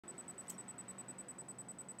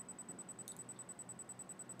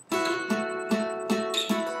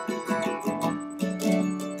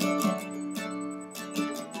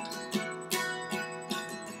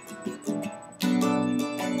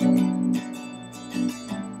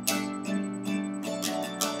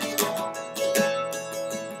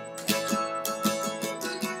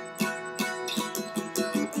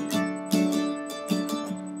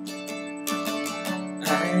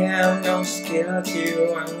skill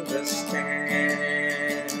to understand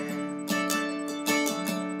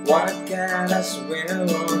what God us will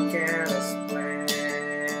or God us plan.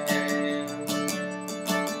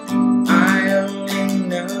 I only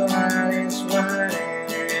know what is right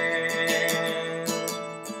and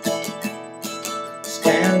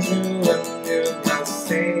stand through under my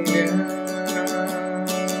Savior.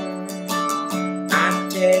 I'm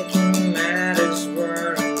taking matters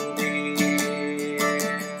word indeed.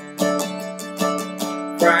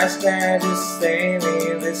 Christ had to save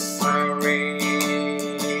me this sorry,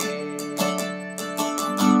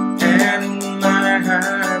 and in my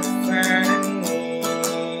heart found me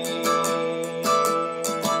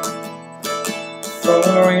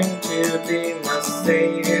for Him to be my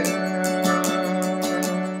Savior.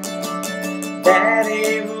 That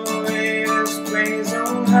evil is placed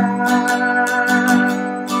on high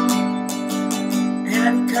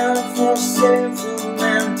and come for sinful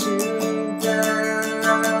man to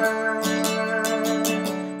die.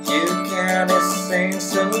 You can't sing,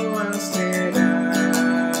 so once did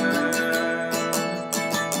I.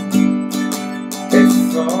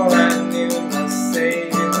 Before I knew my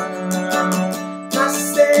Savior, my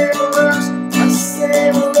Savior lives, my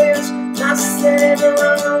Savior lives, my Savior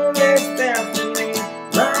always there for me.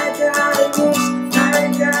 My God is,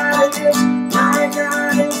 my God is, my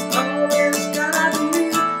God is always got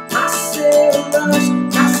me. My Savior lives,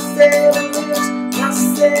 my Savior lives, my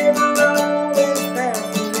Savior always there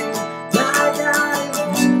for me. My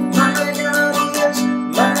God is, my God is,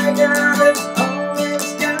 my God is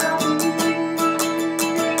always got me.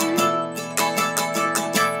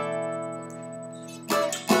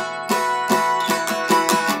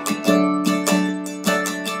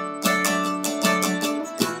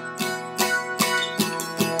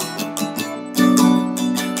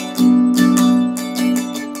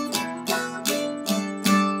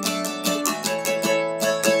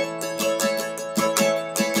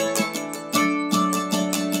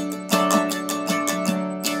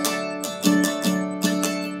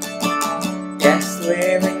 Yes,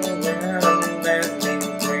 living around let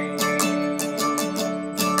me dream.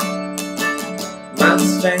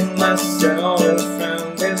 Must sing my soul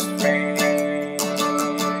from this pain.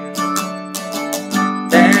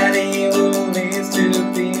 That He will live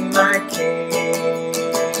to be my King.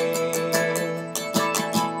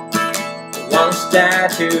 Wants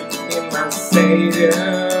that to be my Savior.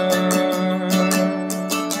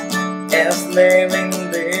 Yes, living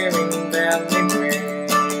let me dream.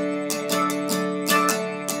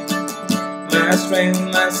 My strength,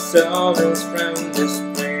 my soul is from this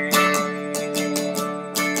pain.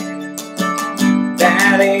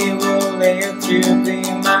 That He will live to be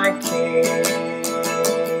my King.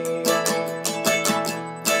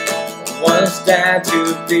 Was that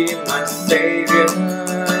to be my Savior?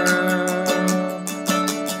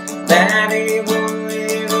 That He will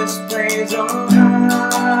leave His place on high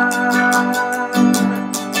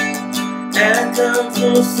and come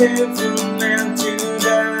for sinful man to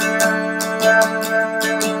die.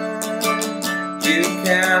 You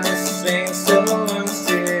can't sing, so once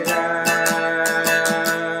did I.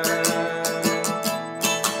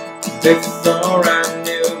 Before I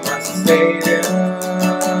knew my Savior,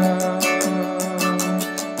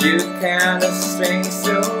 you can't sing,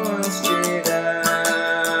 so once did I.